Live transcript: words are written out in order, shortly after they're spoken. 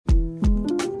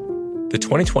The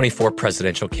 2024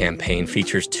 presidential campaign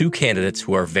features two candidates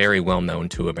who are very well known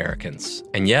to Americans.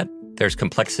 And yet, there's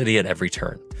complexity at every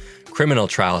turn. Criminal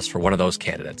trials for one of those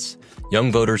candidates. Young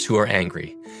voters who are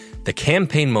angry. The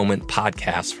Campaign Moment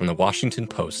podcast from the Washington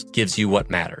Post gives you what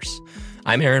matters.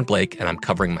 I'm Aaron Blake, and I'm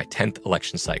covering my 10th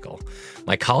election cycle.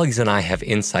 My colleagues and I have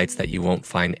insights that you won't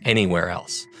find anywhere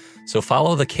else. So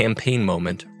follow the Campaign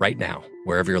Moment right now,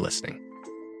 wherever you're listening.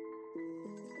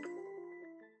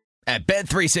 At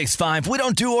Bet365, we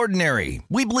don't do ordinary.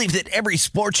 We believe that every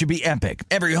sport should be epic.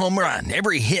 Every home run,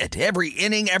 every hit, every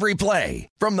inning, every play.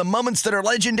 From the moments that are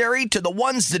legendary to the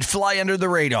ones that fly under the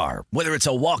radar. Whether it's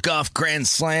a walk-off grand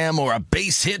slam or a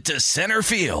base hit to center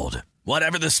field.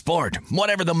 Whatever the sport,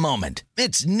 whatever the moment,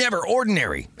 it's never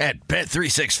ordinary at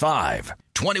Bet365.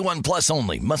 21 plus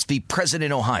only. Must be present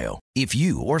in Ohio. If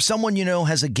you or someone you know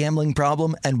has a gambling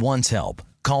problem and wants help,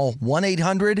 call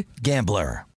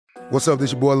 1-800-GAMBLER. What's up,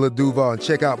 this your boy Lil Duval, and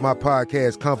check out my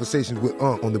podcast, Conversations with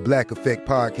Unc, on the Black Effect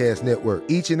Podcast Network.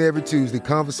 Each and every Tuesday,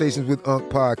 Conversations with Unc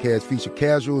podcast feature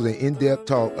casuals and in-depth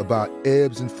talk about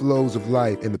ebbs and flows of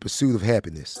life and the pursuit of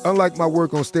happiness. Unlike my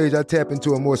work on stage, I tap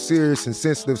into a more serious and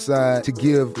sensitive side to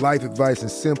give life advice and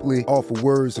simply offer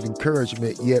words of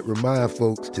encouragement, yet remind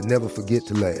folks to never forget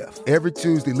to laugh. Every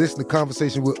Tuesday, listen to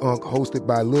Conversation with Unc, hosted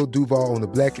by Lil Duval on the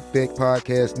Black Effect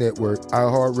Podcast Network,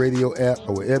 iHeartRadio app,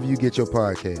 or wherever you get your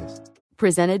podcasts.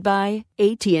 Presented by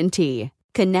AT&T.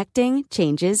 Connecting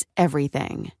changes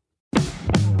everything.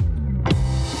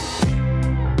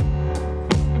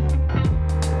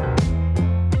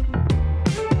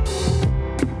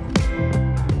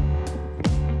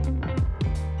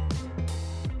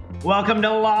 Welcome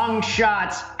to Long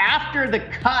Shots After the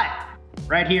Cut,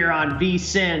 right here on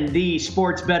VSiN, the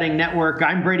Sports Betting Network.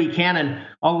 I'm Brady Cannon,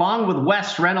 along with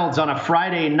Wes Reynolds on a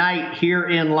Friday night here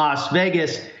in Las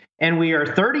Vegas. And we are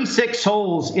 36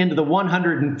 holes into the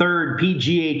 103rd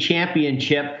PGA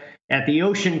Championship at the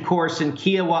Ocean Course in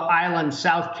Kiowa Island,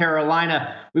 South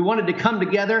Carolina. We wanted to come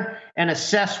together and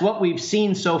assess what we've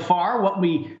seen so far, what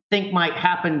we think might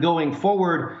happen going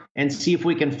forward, and see if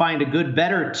we can find a good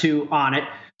bet or two on it.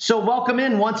 So welcome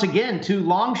in once again to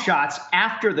Long Shots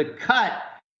After the Cut.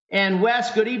 And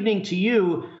Wes, good evening to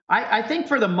you. I think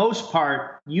for the most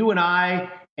part, you and I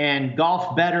and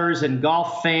golf bettors and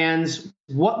golf fans,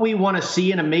 what we want to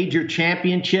see in a major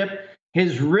championship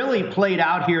has really played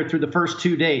out here through the first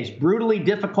 2 days. Brutally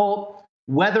difficult,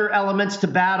 weather elements to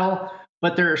battle,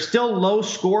 but there are still low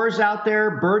scores out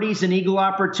there, birdies and eagle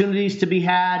opportunities to be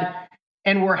had.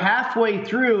 And we're halfway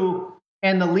through,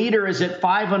 and the leader is at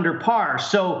 5 under par.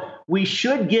 So we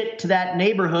should get to that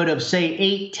neighborhood of, say,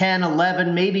 8, 10,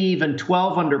 11, maybe even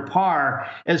 12 under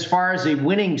par as far as a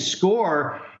winning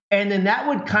score. And then that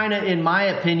would kind of, in my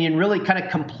opinion, really kind of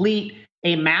complete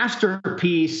a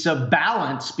masterpiece of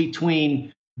balance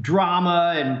between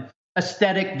drama and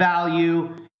aesthetic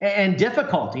value and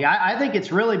difficulty. I think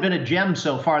it's really been a gem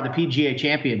so far, the PGA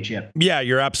Championship. Yeah,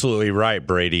 you're absolutely right,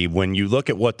 Brady. When you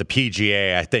look at what the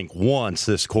PGA, I think, wants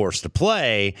this course to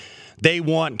play, they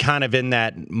want kind of in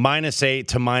that -8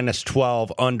 to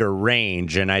 -12 under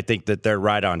range, and I think that they're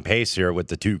right on pace here with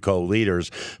the two co-leaders,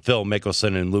 Phil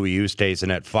Mickelson and Louis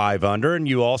Oosthuizen at 5 under, and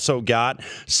you also got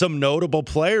some notable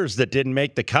players that didn't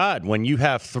make the cut. When you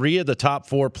have 3 of the top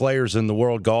 4 players in the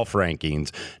world golf rankings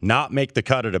not make the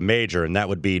cut at a major, and that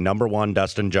would be number 1,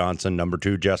 Dustin Johnson, number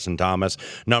 2, Justin Thomas,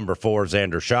 number 4,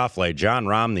 Xander Schauffele. Jon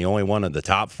Rahm, the only one of the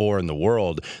top 4 in the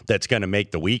world that's going to make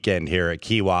the weekend here at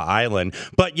Kiowa Island,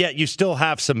 but yet you still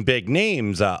have some big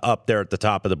names up there at the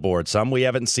top of the board. Some we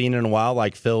haven't seen in a while,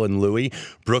 like Phil and Louis.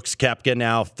 Brooks Koepka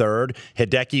now 3rd.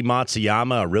 Hideki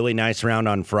Matsuyama, a really nice round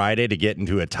on Friday to get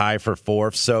into a tie for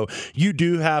 4th. So you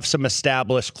do have some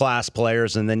established class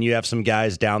players, and then you have some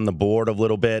guys down the board a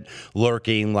little bit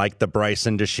lurking, like the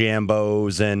Bryson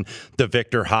DeChambeaus and the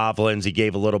Victor Hovlands. He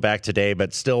gave a little back today,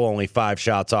 but still only 5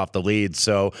 shots off the lead.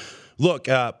 So look,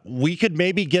 we could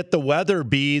maybe get the weather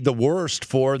be the worst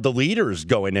for the leaders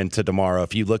going into tomorrow.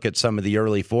 If you look at some of the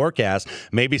early forecasts,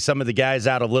 maybe some of the guys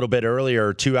out a little bit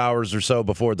earlier, 2 hours or so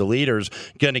before the leaders,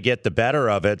 going to get the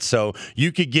better of it. So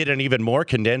you could get an even more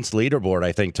condensed leaderboard,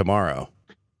 I think, tomorrow.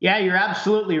 Yeah, you're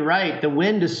absolutely right. The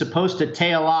wind is supposed to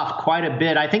tail off quite a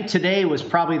bit. I think today was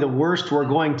probably the worst we're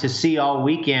going to see all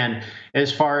weekend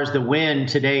as far as the wind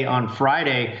today on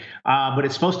Friday. But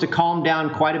it's supposed to calm down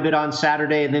quite a bit on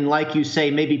Saturday. And then, like you say,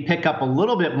 maybe pick up a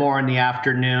little bit more in the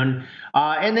afternoon.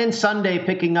 And then Sunday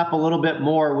picking up a little bit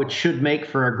more, which should make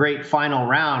for a great final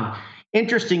round.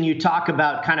 Interesting, you talk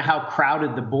about kind of how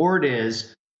crowded the board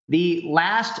is. The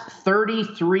last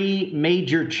 33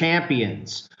 major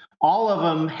champions, all of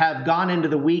them have gone into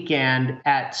the weekend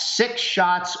at 6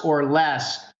 shots or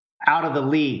less out of the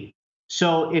lead.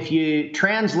 So if you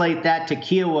translate that to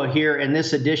Kiowa here in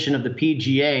this edition of the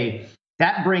PGA,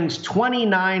 that brings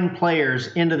 29 players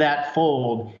into that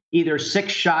fold, either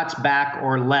 6 shots back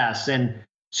or less. And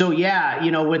so, yeah,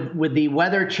 with the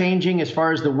weather changing as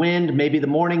far as the wind, maybe the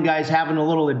morning guys having a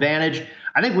little advantage,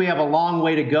 I think we have a long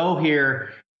way to go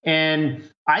here. And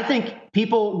I think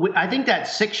that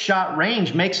 6-shot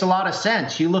range makes a lot of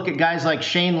sense. You look at guys like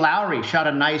Shane Lowry, shot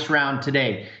a nice round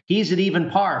today. He's at even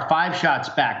par, 5 shots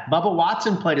back. Bubba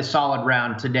Watson played a solid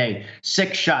round today,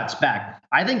 6 shots back.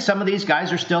 I think some of these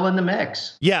guys are still in the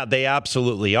mix. Yeah, they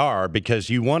absolutely are, because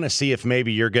you want to see if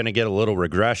maybe you're going to get a little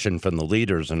regression from the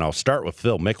leaders. And I'll start with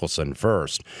Phil Mickelson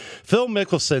first. Phil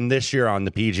Mickelson this year on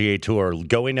the PGA Tour,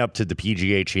 going up to the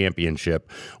PGA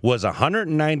Championship, was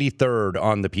 193rd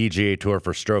on the PGA Tour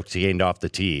for strokes gained off the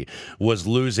tee, was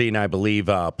losing, I believe,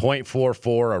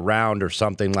 0.44 a round or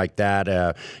something like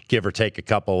that, give or take a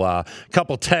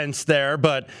couple tenths there.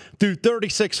 But through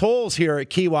 36 holes here at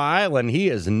Kiawah Island, he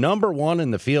is number 1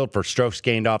 in the field for strokes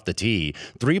gained off the tee,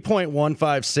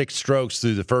 3.156 strokes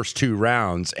through the first 2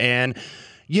 rounds. And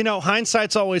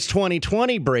hindsight's always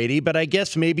 20/20, Brady, but I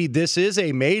guess maybe this is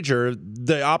a major.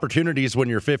 The opportunities when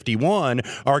you're 51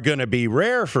 are going to be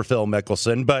rare for Phil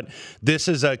Mickelson, but this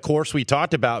is a course we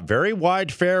talked about, very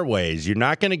wide fairways. You're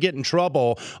not going to get in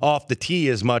trouble off the tee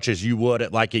as much as you would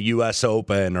at like a U.S.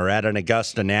 Open or at an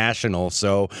Augusta National.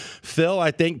 So Phil,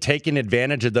 I think, taking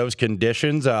advantage of those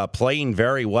conditions, playing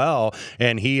very well,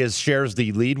 and he shares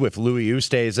the lead with Louis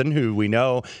Oosthuizen, who we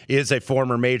know is a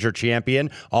former major champion,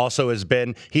 also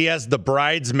he has the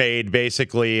bridesmaid,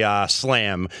 basically,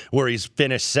 slam, where he's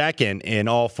finished second in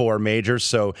all 4 majors.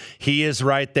 So he is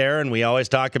right there, and we always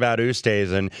talk about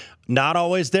Oosthuizen. Not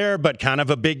always there, but kind of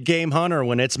a big game hunter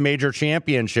when it's major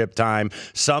championship time.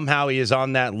 Somehow he is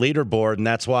on that leaderboard, and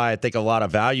that's why I think a lot of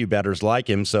value bettors like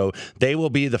him. So they will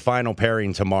be the final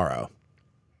pairing tomorrow.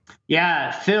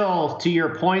 Yeah, Phil, to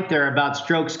your point there about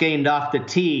strokes gained off the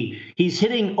tee, he's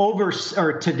hitting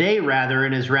today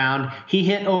in his round, he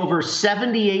hit over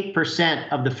 78%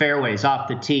 of the fairways off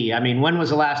the tee. I mean, when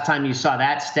was the last time you saw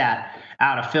that stat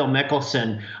out of Phil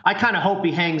Mickelson? I kind of hope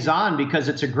he hangs on because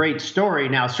it's a great story.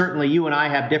 Now, certainly you and I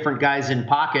have different guys in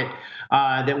pocket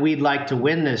that we'd like to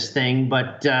win this thing.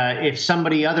 But if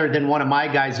somebody other than one of my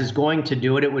guys is going to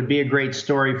do it, it would be a great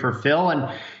story for Phil. And,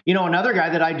 another guy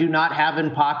that I do not have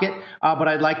in pocket, but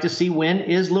I'd like to see win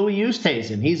is Louis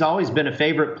Oosthuizen. He's always been a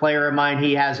favorite player of mine.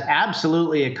 He has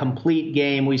absolutely a complete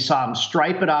game. We saw him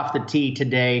stripe it off the tee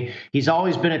today. He's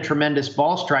always been a tremendous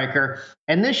ball striker.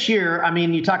 And this year, I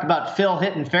mean, you talk about Phil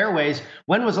hitting fairways.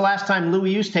 When was the last time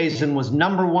Louis Oosthuizen was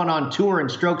number 1 on tour in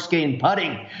strokes gained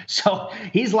putting? So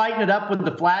he's lighting it up with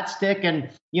the flat stick. And,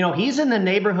 he's in the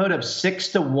neighborhood of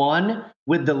 6-1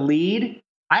 with the lead.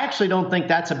 I actually don't think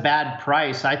that's a bad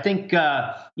price. I think,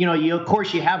 of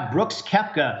course, you have Brooks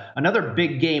Koepka, another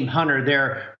big game hunter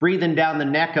there, breathing down the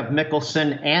neck of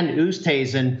Mickelson and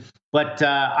Oosthuizen. But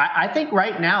I think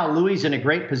right now Louis is in a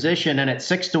great position, and at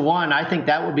 6-1, I think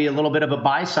that would be a little bit of a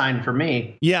buy sign for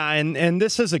me. Yeah, and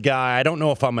this is a guy, I don't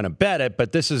know if I'm going to bet it,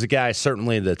 but this is a guy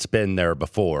certainly that's been there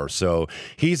before. So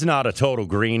he's not a total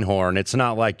greenhorn. It's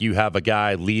not like you have a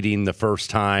guy leading the first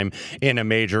time in a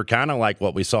major, kind of like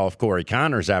what we saw with Corey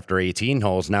Connors after 18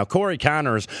 holes. Now, Corey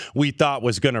Connors, we thought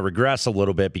was going to regress a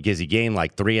little bit because he gained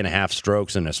like 3.5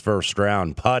 strokes in his first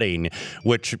round putting,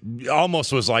 which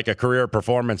almost was like a career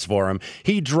performance for him.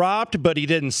 He dropped, but he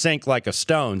didn't sink like a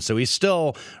stone. So he's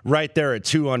still right there at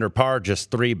 2 under par,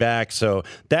 just 3 back. So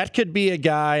that could be a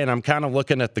guy, and I'm kind of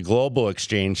looking at the Global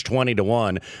Exchange,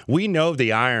 20-1. We know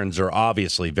the irons are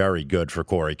obviously very good for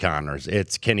Corey Connors.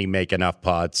 It's can he make enough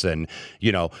putts and,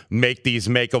 make these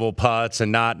makeable putts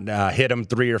and not hit them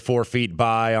 3 or 4 feet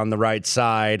by on the right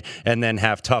side and then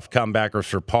have tough comebackers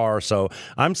for par. So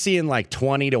I'm seeing like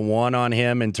 20-1 on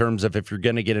him in terms of if you're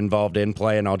going to get involved in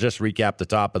play. And I'll just recap the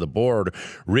top of the board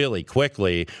really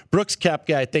quickly. Brooks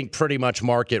Koepka, I think pretty much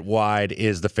market wide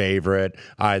is the favorite,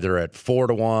 either at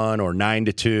 4-1 or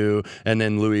 9-2. And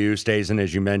then Louis Oosthuizen,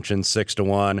 as you mentioned,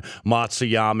 6-1.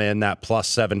 Matsuyama in that plus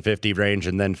 750 range.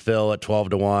 And then Phil at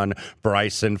 12-1.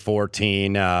 Bryson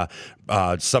 14.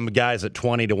 Some guys at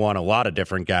 20-1, a lot of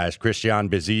different guys. Christian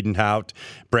Bezuidenhout,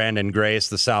 Brandon Grace,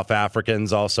 the South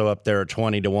Africans also up there at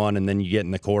 20-1, and then you get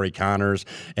in the Corey Connors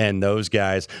and those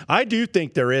guys. I do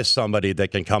think there is somebody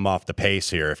that can come off the pace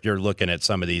here. If you're looking at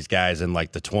some of these guys in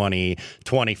like the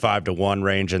 20-25-1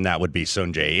 range, and that would be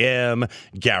Sungjae Im,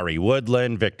 Gary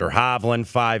Woodland, Victor Hovland,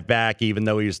 5 back, even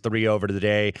though he's 3 over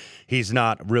today. He's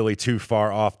not really too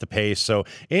far off the pace. So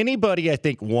anybody, I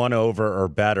think, 1 over or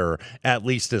better, at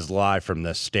least is live fly from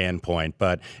this standpoint.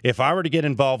 But if I were to get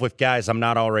involved with guys I'm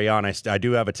not already on, I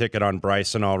do have a ticket on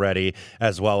Bryson already,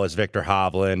 as well as Victor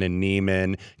Hovland and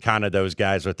Neiman, kind of those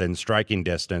guys within striking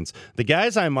distance. The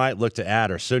guys I might look to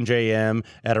add are Sungjae Im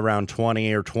at around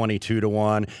 20 or 22 to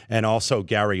 1, and also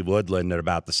Gary Woodland at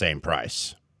about the same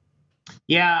price.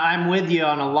 Yeah, I'm with you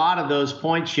on a lot of those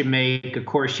points you make. Of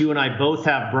course, you and I both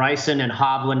have Bryson and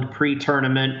Hovland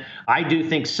pre-tournament. I do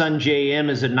think Sungjae Im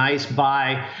is a nice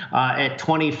buy at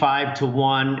 25 to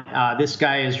 1. This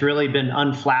guy has really been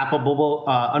unflappable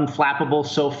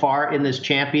so far in this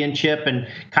championship, and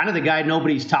kind of the guy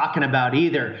nobody's talking about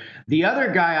either. The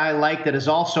other guy I like that is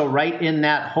also right in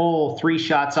that whole 3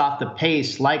 shots off the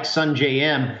pace, like Sungjae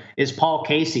Im, is Paul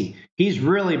Casey. He's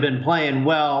really been playing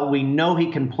well. We know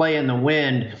he can play in the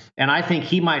wind, and I think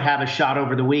he might have a shot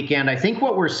over the weekend. I think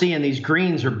what we're seeing, these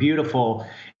greens are beautiful,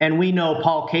 and we know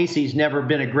Paul Casey's never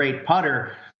been a great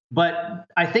putter, but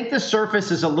I think the surface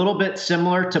is a little bit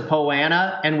similar to Poa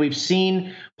annua, and we've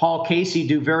seen Paul Casey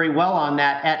do very well on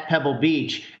that at Pebble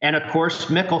Beach, and of course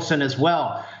Mickelson as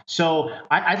well. So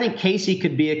I think Casey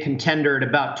could be a contender at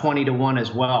about 20 to 1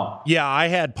 as well. Yeah, I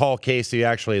had Paul Casey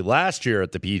actually last year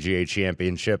at the PGA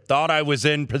Championship. Thought I was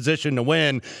in position to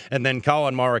win, and then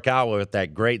Colin Morikawa with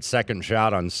that great second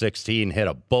shot on 16 hit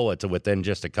a bullet to within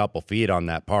just a couple feet on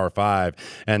that par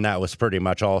 5, and that was pretty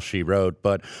much all she wrote.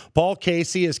 But Paul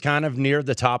Casey is kind of near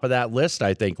the top of that list,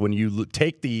 I think. When you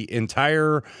take the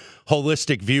entire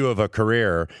holistic view of a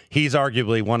career, he's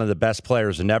arguably one of the best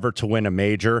players never to win a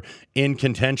major. In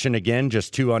contention again,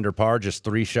 just 2 under par, just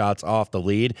 3 shots off the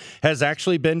lead. Has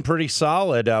actually been pretty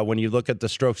solid when you look at the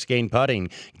strokes gained putting,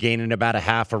 gaining about a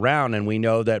half a round. And we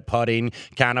know that putting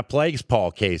kind of plagues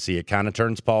Paul Casey. It kind of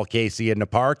turns Paul Casey into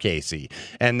par Casey.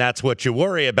 And that's what you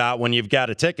worry about when you've got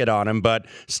a ticket on him. But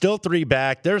still 3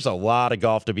 back. There's a lot of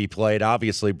golf to be played.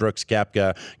 Obviously, Brooks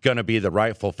Koepka going to be the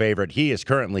rightful favorite. He is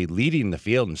currently leading the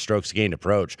field in strokes gained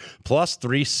approach, plus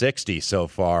 360 so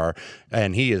far,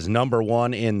 and he is number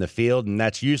 1 in the field, and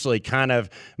that's usually kind of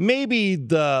maybe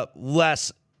the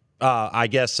less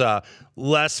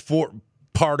for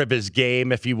part of his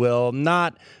game, if you will.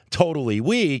 Not totally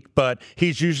weak, but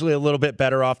he's usually a little bit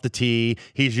better off the tee.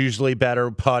 He's usually better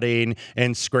putting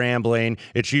and scrambling.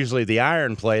 It's usually the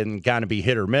iron play and kind of be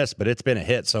hit or miss, but it's been a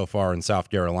hit so far in South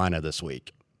Carolina this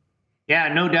week.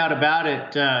 Yeah, no doubt about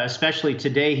it. Especially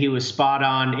today, he was spot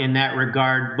on in that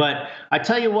regard. But I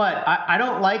tell you what, I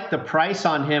don't like the price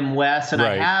on him, Wes, and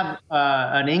right. I have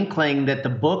an inkling that the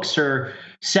books are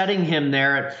setting him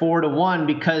there at 4 to 1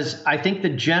 because I think the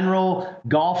general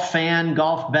golf fan,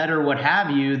 golf bettor, what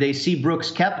have you, they see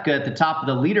Brooks Koepka at the top of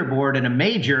the leaderboard in a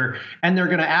major, and they're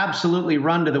going to absolutely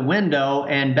run to the window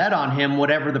and bet on him,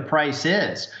 whatever the price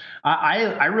is.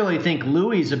 I really think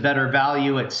Louis is a better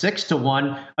value at 6 to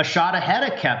 1, a shot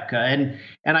ahead of Koepka.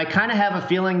 And I kind of have a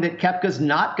feeling that Koepka's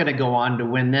not going to go on to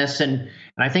win this. And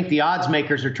I think the odds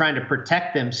makers are trying to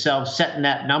protect themselves, setting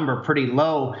that number pretty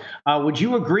low. Would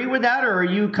you agree with that, or are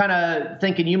you kind of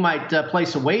thinking you might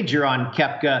place a wager on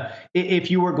Koepka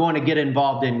if you were going to get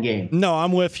involved in game? No,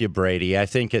 I'm with you, Brady. I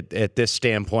think at this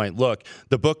standpoint, look,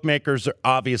 the bookmakers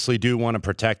obviously do want to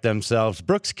protect themselves.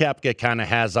 Brooks Koepka kind of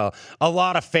has a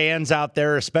lot of fans out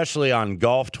there, especially on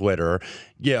golf Twitter.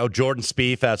 You know, Jordan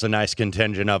Spieth has a nice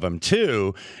contingent of him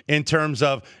too, in terms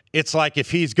of it's like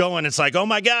if he's going, it's like, oh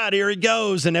my God, here he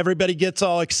goes, and everybody gets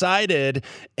all excited.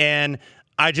 And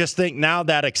I just think now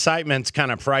that excitement's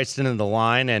kind of priced into the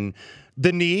line, and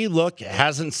the knee, look,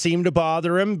 hasn't seemed to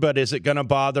bother him, but is it going to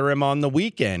bother him on the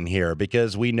weekend here?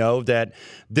 Because we know that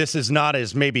this is not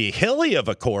as maybe hilly of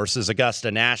a course as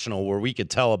Augusta National, where we could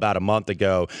tell about a month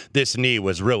ago this knee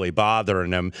was really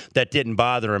bothering him. That didn't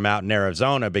bother him out in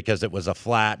Arizona because it was a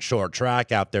flat, short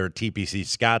track out there at TPC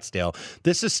Scottsdale.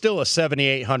 This is still a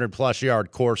 7,800-plus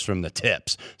yard course from the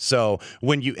tips. So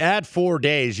when you add 4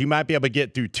 days, you might be able to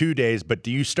get through 2 days, but do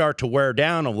you start to wear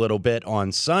down a little bit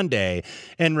on Sunday?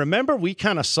 And remember, we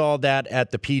kind of saw that at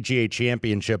the PGA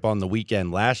Championship on the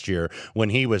weekend last year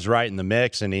when he was right in the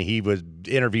mix and he was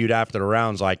interviewed after the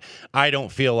rounds like, I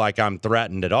don't feel like I'm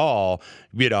threatened at all.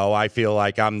 You know, I feel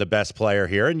like I'm the best player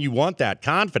here. And you want that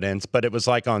confidence, but it was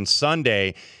like on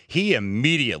Sunday, he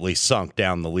immediately sunk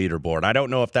down the leaderboard. I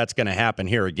don't know if that's going to happen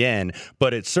here again,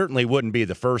 but it certainly wouldn't be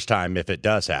the first time if it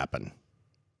does happen.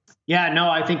 Yeah, no,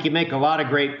 I think you make a lot of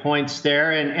great points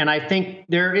there. And I think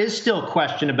there is still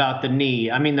question about the knee.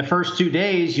 I mean, the first 2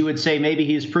 days, you would say maybe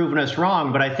he's proven us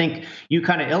wrong, but I think you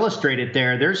kind of illustrate it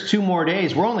there. There's 2 more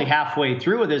days. We're only halfway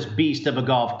through this beast of a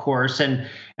golf course. And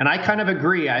And I kind of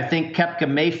agree. I think Koepka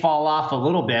may fall off a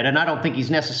little bit, and I don't think he's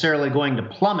necessarily going to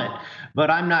plummet, but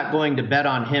I'm not going to bet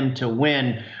on him to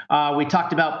win. We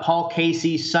talked about Paul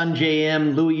Casey, Sungjae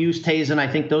Im, Louis Oosthuizen.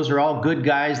 I think those are all good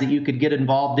guys that you could get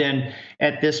involved in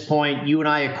at this point. You and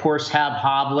I, of course, have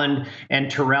Hovland and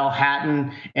Tyrrell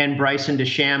Hatton and Bryson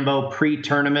DeChambeau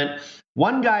pre-tournament.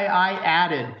 One guy I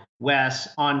added, Wes,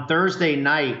 on Thursday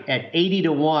night at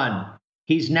 80-1.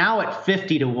 He's now at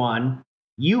 50-1.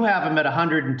 You have him at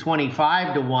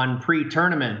 125-1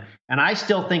 pre-tournament. And I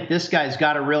still think this guy's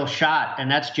got a real shot,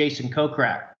 and that's Jason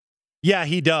Kokrak. Yeah,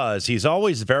 he does. He's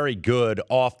always very good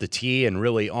off the tee and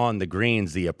really on the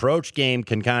greens. The approach game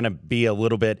can kind of be a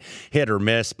little bit hit or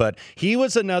miss, but he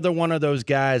was another one of those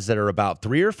guys that are about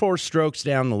 3 or 4 strokes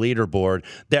down the leaderboard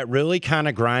that really kind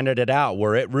of grinded it out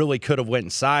where it really could have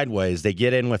went sideways. They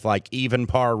get in with like even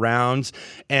par rounds,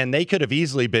 and they could have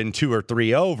easily been 2 or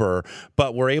 3 over,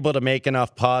 but were able to make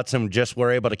enough putts and just were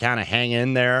able to kind of hang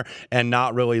in there and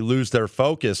not really lose their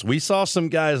focus. We saw some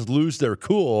guys lose their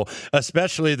cool,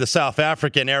 especially the South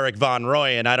African Eric Van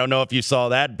Rooyen. I don't know if you saw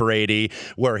that, Brady,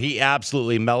 where he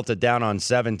absolutely melted down on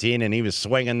 17 and he was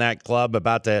swinging that club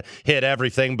about to hit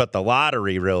everything but the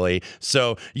lottery, really.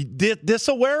 So this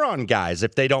will wear on guys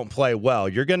if they don't play well.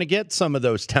 You're going to get some of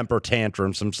those temper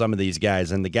tantrums from some of these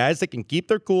guys, and the guys that can keep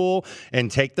their cool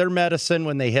and take their medicine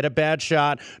when they hit a bad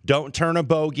shot, don't turn a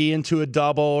bogey into a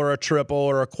double or a triple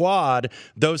or a quad,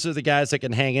 those are the guys that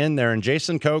can hang in there. And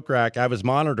Jason Kokrak, I was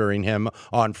monitoring him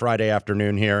on Friday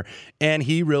afternoon here, and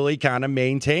he really kind of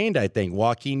maintained, I think.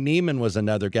 Joaquin Niemann was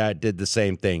another guy that did the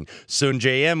same thing.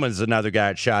 Sungjae Im was another guy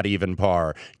that shot even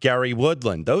par. Gary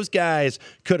Woodland. Those guys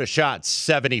could have shot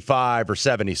 75 or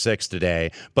 76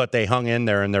 today, but they hung in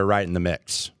there and they're right in the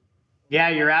mix. Yeah,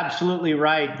 you're absolutely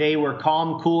right. They were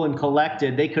calm, cool, and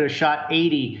collected. They could have shot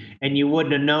 80, and you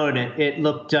wouldn't have known it. It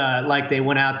looked like they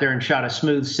went out there and shot a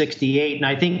smooth 68. And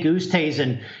I think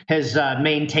Oosthuizen has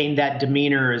maintained that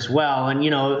demeanor as well. And, you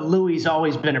know, Louis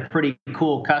always been a pretty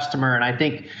cool customer, and I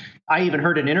think I even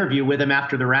heard an interview with him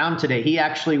after the round today. He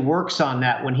actually works on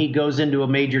that when he goes into a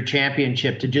major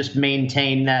championship to just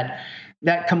maintain that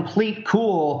complete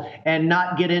cool and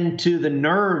not get into the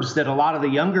nerves that a lot of the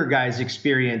younger guys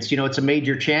experience. You know, it's a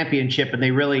major championship and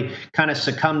they really kind of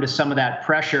succumb to some of that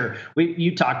pressure.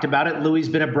 You talked about it. Louis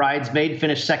been a bridesmaid,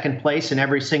 finished second place in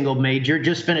every single major,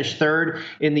 just finished third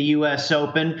in the U.S.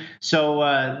 Open.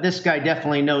 So this guy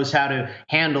definitely knows how to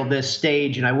handle this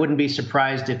stage, and I wouldn't be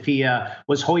surprised if he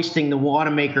was hoisting the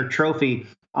Wanamaker Trophy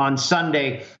on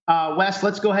Sunday. Wes,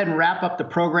 let's go ahead and wrap up the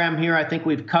program here. I think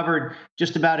we've covered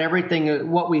just about everything,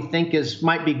 what we think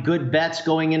might be good bets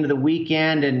going into the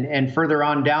weekend and further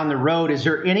on down the road. Is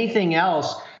there anything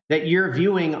else that you're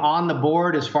viewing on the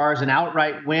board as far as an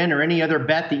outright win or any other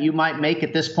bet that you might make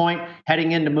at this point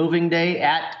heading into moving day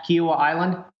at Kiawah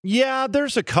Island? Yeah,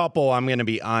 there's a couple I'm going to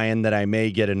be eyeing that I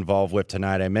may get involved with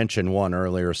tonight. I mentioned one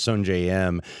earlier, Sungjae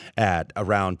Im at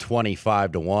around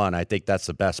 25-1. I think that's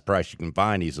the best price you can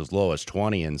find. He's as low as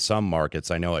 20 in some markets.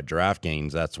 I know at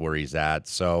DraftKings that's where he's at.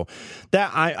 So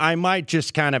that I might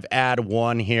just kind of add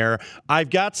one here. I've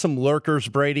got some lurkers,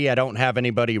 Brady. I don't have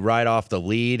anybody right off the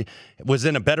lead. Was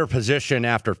in a better position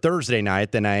after Thursday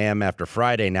night than I am after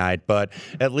Friday night, but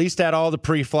at least had all the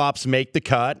pre-flops make the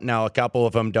cut. Now, a couple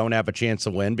of them don't have a chance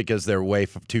to win because they're way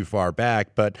too far back,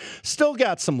 but still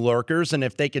got some lurkers. And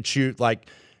if they could shoot like,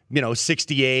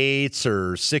 68s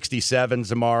or 67s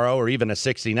tomorrow or even a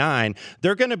 69,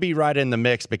 they're going to be right in the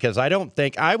mix because I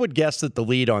would guess that the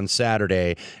lead on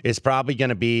Saturday is probably going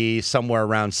to be somewhere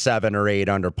around 7 or 8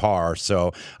 under par.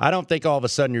 So I don't think all of a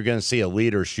sudden you're going to see a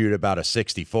leader shoot about a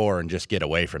 64 and just get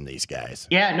away from these guys.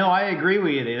 Yeah, no, I agree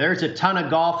with you. There's a ton of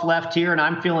golf left here and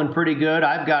I'm feeling pretty good.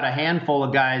 I've got a handful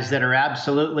of guys that are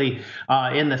absolutely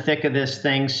in the thick of this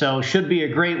thing. So should be a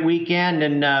great weekend,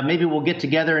 and maybe we'll get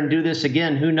together and do this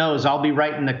again. Who knows? I'll be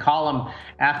writing the column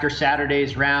after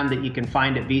Saturday's round that you can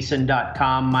find at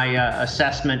vsin.com, my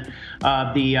assessment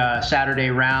of the Saturday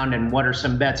round and what are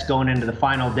some bets going into the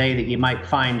final day that you might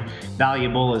find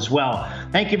valuable as well.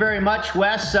 Thank you very much,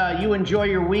 Wes. You enjoy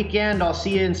your weekend. I'll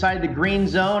see you inside the green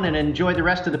zone and enjoy the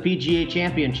rest of the PGA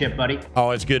Championship, buddy.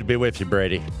 Always good to be with you,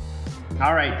 Brady.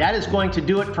 All right, that is going to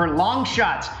do it for Long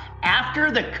Shots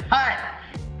After the Cut.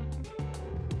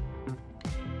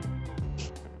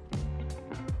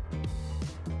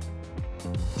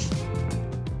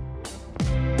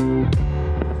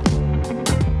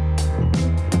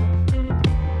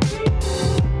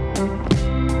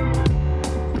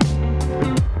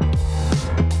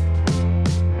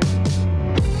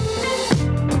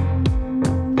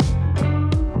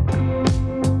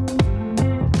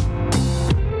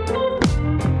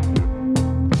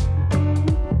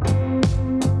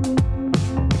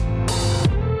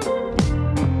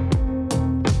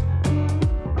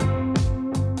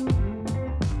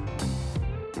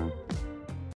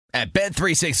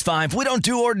 Bet365, we don't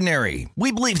do ordinary.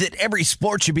 We believe that every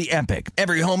sport should be epic.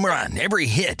 Every home run, every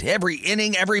hit, every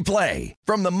inning, every play.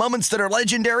 From the moments that are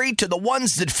legendary to the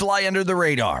ones that fly under the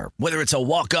radar. Whether it's a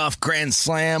walk-off grand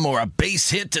slam or a base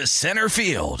hit to center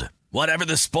field. Whatever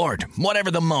the sport,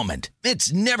 whatever the moment,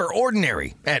 it's never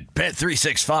ordinary at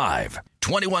Bet365.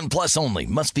 21 plus only.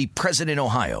 Must be present in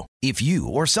Ohio. If you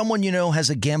or someone you know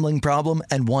has a gambling problem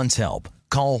and wants help,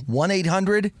 call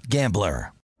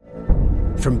 1-800-GAMBLER.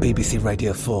 From BBC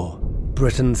Radio 4,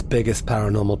 Britain's biggest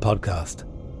paranormal podcast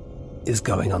is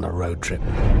going on a road trip.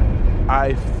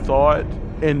 I thought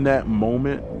in that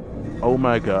moment, oh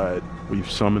my God, we've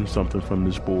summoned something from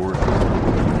this board.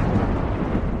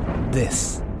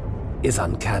 This is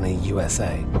Uncanny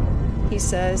USA. He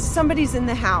says, somebody's in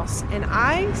the house, and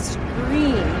I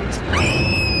screamed.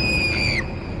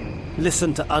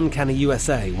 Listen to Uncanny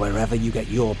USA wherever you get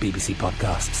your BBC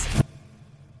podcasts,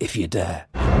 if you dare.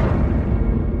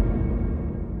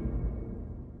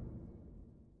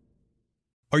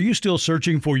 Are you still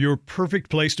searching for your perfect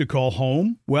place to call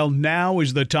home? Well, now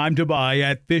is the time to buy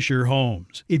at Fisher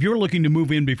Homes. If you're looking to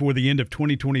move in before the end of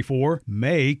 2024,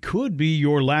 May could be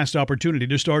your last opportunity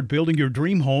to start building your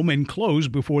dream home and close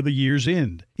before the year's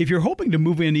end. If you're hoping to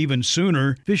move in even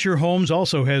sooner, Fisher Homes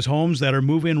also has homes that are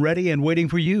move-in ready and waiting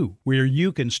for you, where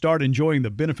you can start enjoying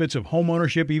the benefits of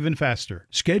homeownership even faster.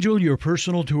 Schedule your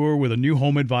personal tour with a new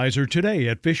home advisor today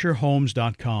at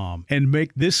FisherHomes.com and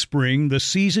make this spring the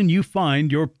season you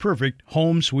find your perfect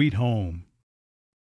home sweet home.